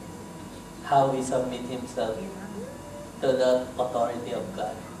Christ. How He submit Himself to the authority of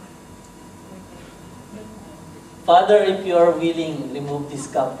God. Father, if you are willing, remove this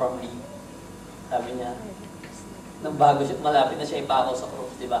cup from me. Sabi niya, nang bago siya, malapit na siya ipako sa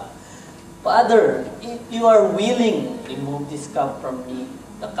cross, di ba? Father, if you are willing, remove this cup from me,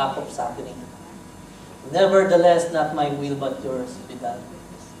 the cup of suffering. Nevertheless, not my will, but yours be done.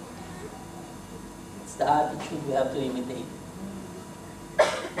 It's the attitude we have to imitate.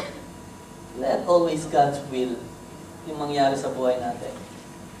 Let always God's will yung mangyari sa buhay natin.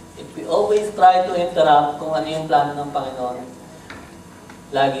 If we always try to interrupt kung ano yung plano ng Panginoon,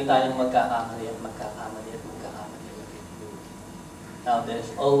 lagi tayong magkakamali at magkakamali at magkakamali. Now, there's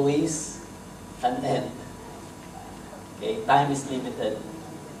always an end. Okay, time is limited.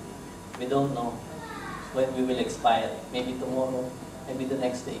 We don't know when we will expire. Maybe tomorrow, maybe the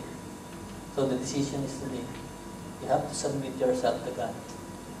next day. So the decision is today. You have to submit yourself to God.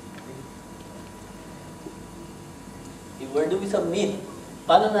 Where do we submit?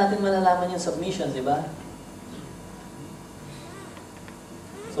 Paano natin malalaman yung submission, di ba?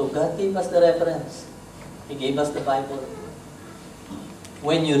 So God gave us the reference. He gave us the Bible.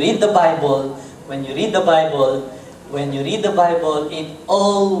 When you read the Bible, it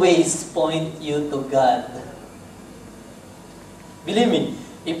always points you to God. Believe me,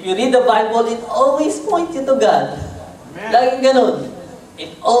 if you read the Bible, it always points you to God. Laging ganun.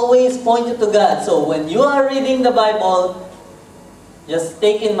 It always points you to God. So when you are reading the Bible, just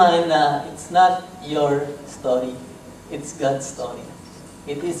take in mind na it's not your story. It's God's story.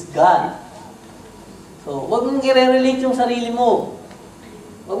 It is God. So wag mong i-relate yung sarili mo.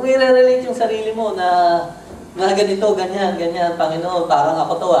 Wag mong i-relate yung sarili mo na ganito, ganyan, Panginoon, parang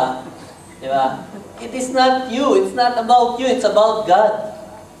ako to Di ba? It is not you. It's not about you. It's about God.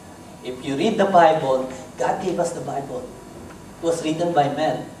 If you read the Bible, God gave us the Bible. It was written by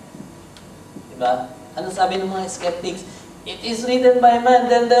men. Diba? Ano sabi ng mga skeptics? It is written by man,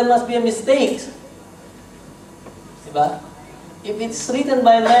 then there must be a mistake. Diba? If it's written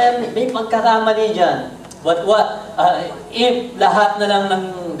by man, may pagkakamali dyan. But if lahat na lang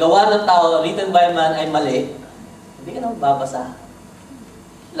ng gawa ng tao written by man ay mali, hindi ka na magbabasa.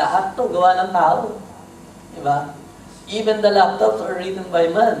 Lahat to gawa ng tao. Diba? Even the laptops are written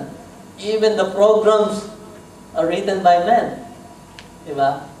by man. Even the programs are written by men.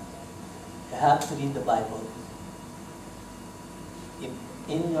 Diba? You have to read the Bible. If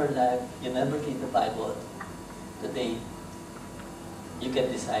in your life you never read the Bible, today you can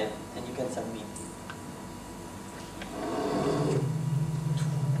decide and you can submit.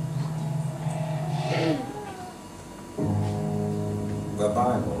 The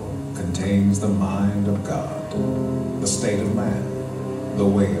Bible contains the mind of God, the state of man, the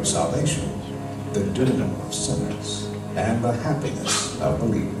way of salvation, the doom of sinners, and the happiness of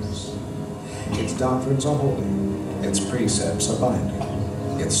believers. Its doctrines are holy, its precepts are binding,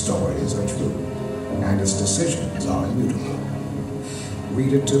 its stories are true, and its decisions are immutable.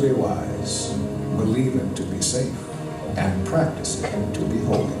 Read it to be wise, believe it to be safe, and practice it to be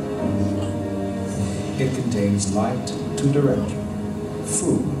holy. It contains light to direct you,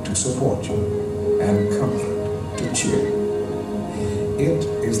 food to support you, and comfort to cheer you. It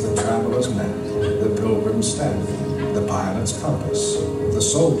is the traveler's map, the pilgrim's staff, the pilot's compass, the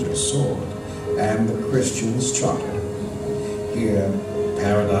soldier's sword, and the Christian's charter. Here,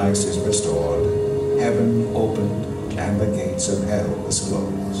 paradise is restored, heaven opened, and the gates of hell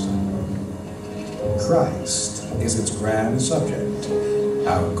disclosed. Christ is its grand subject,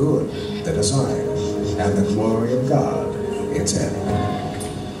 our good the desire, and the glory of God its end.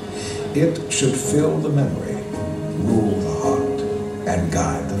 It should fill the memory, rule the heart, and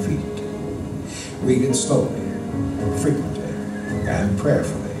guide the feet. Read it slowly, frequently, and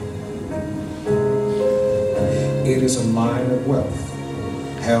prayerfully. It is a mine of wealth,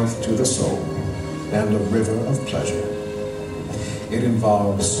 health to the soul, and a river of pleasure. It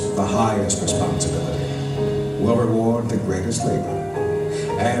involves the highest responsibility, will reward the greatest labor,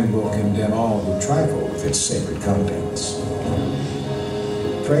 and will condemn all who trifle with its sacred contents.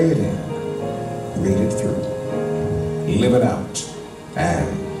 Pray it in, read it through, live it out, and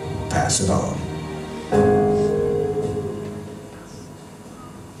pass it on.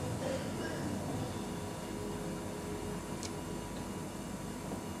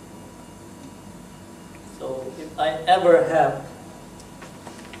 So if I ever have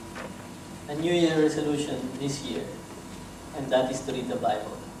a New Year resolution this year, and that is to read the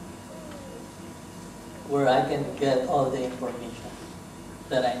Bible, where I can get all the information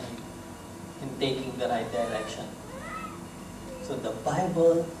that I need in taking the right direction. So the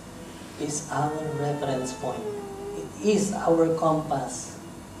Bible is our reference point. It is our compass,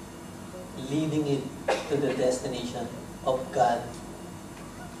 leading it to the destination of God.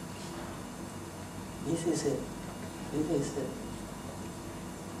 This is it. This is it.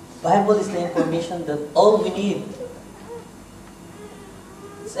 Bible is the information that all we need.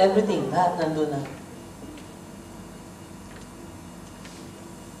 It's everything. Lahat nandun na.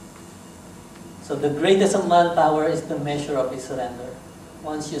 So the greatest of manpower is the measure of his surrender.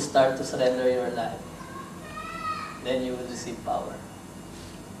 Once you start to surrender your life, then you will receive power.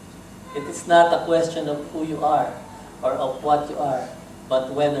 It is not a question of who you are or of what you are,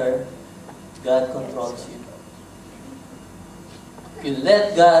 but whether God controls you. If you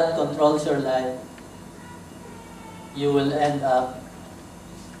let God control your life, you will end up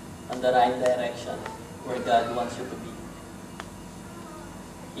on the right direction where God wants you to be.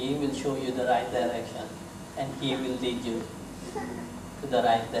 He will show you the right direction, and He will lead you to the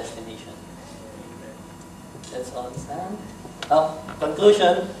right destination. Let's all stand. Oh,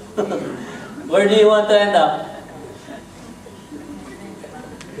 conclusion. Where do you want to end up?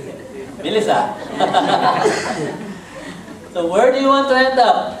 Bilis ah. So where do you want to end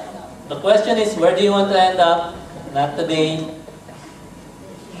up? The question is, where do you want to end up? Not today.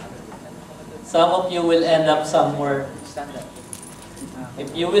 Some of you will end up somewhere.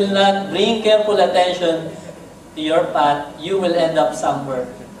 If you will not bring careful attention to your path, you will end up somewhere.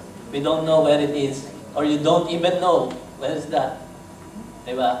 We don't know where it is, or you don't even know where is that.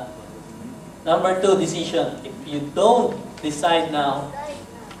 Diba? Number 2, decision. If you don't decide now,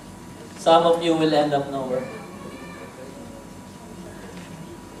 some of you will end up nowhere.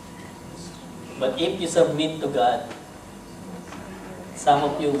 But if you submit to God, some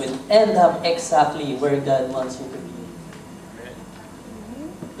of you will end up exactly where God wants you to be.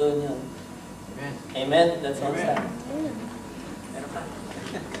 Doon yun. Amen? That's all time.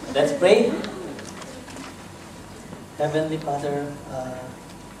 Let's pray. Heavenly Father,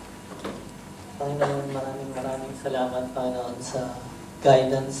 Panginoon, maraming salamat, Panginoon, sa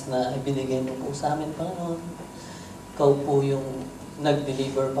guidance na ibinigay mo po sa amin, Panginoon. Ikaw po yung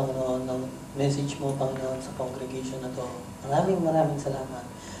nag-deliver, Panginoon, ng message mo, Panginoon, sa congregation na to. Maraming salamat.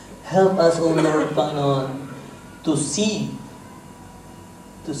 Help us, O Lord, Panginoon, to see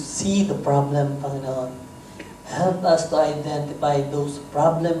the problem, Panginoon. Help us to identify those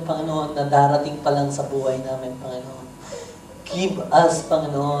problem, Panginoon, na darating pa lang sa buhay namin, Panginoon. Give us,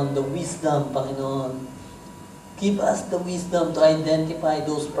 Panginoon, the wisdom, Panginoon. Give us the wisdom to identify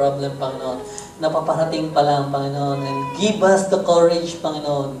those problems, Panginoon, na paparating pa lang, Panginoon. And give us the courage,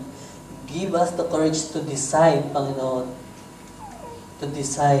 Panginoon. Give us the courage to decide, Panginoon. To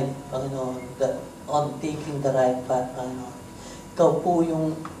decide, Panginoon, on taking the right path, Panginoon. Ikaw po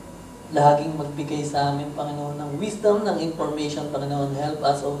yung laging magbigay sa amin, Panginoon, ng wisdom, ng information, Panginoon. Help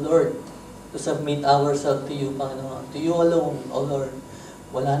us, O Lord, to submit ourselves to you, Panginoon. To you alone, O Lord.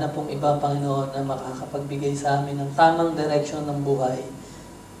 Wala na pong iba, Panginoon, na makakapagbigay sa amin ng tamang direction ng buhay,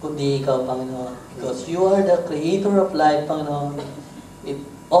 kundi ikaw, Panginoon. Because you are the creator of life, Panginoon.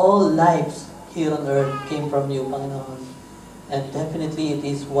 All lives here on earth came from you, Panginoon. And definitely it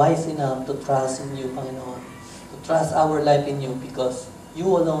is wise enough to trust in you, Panginoon. To trust our life in you because you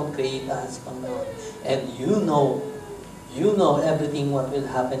alone create us, Panginoon. And you know everything what will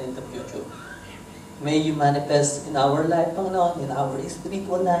happen in the future. May you manifest in our life, Panginoon, in our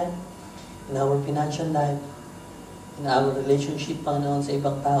spiritual life, in our financial life, in our relationship, Panginoon, sa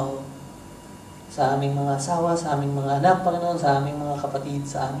ibang tao, sa aming mga asawa, sa aming mga anak, Panginoon, sa aming mga kapatid,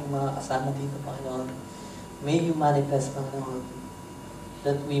 sa aming mga kasama dito, Panginoon. May you manifest, Panginoon,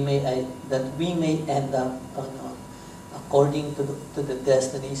 that we may end up, Panginoon, according to the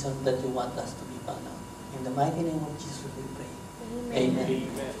destination that you want us to be, Panginoon. In the mighty name of Jesus we pray. Amen.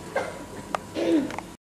 Amen.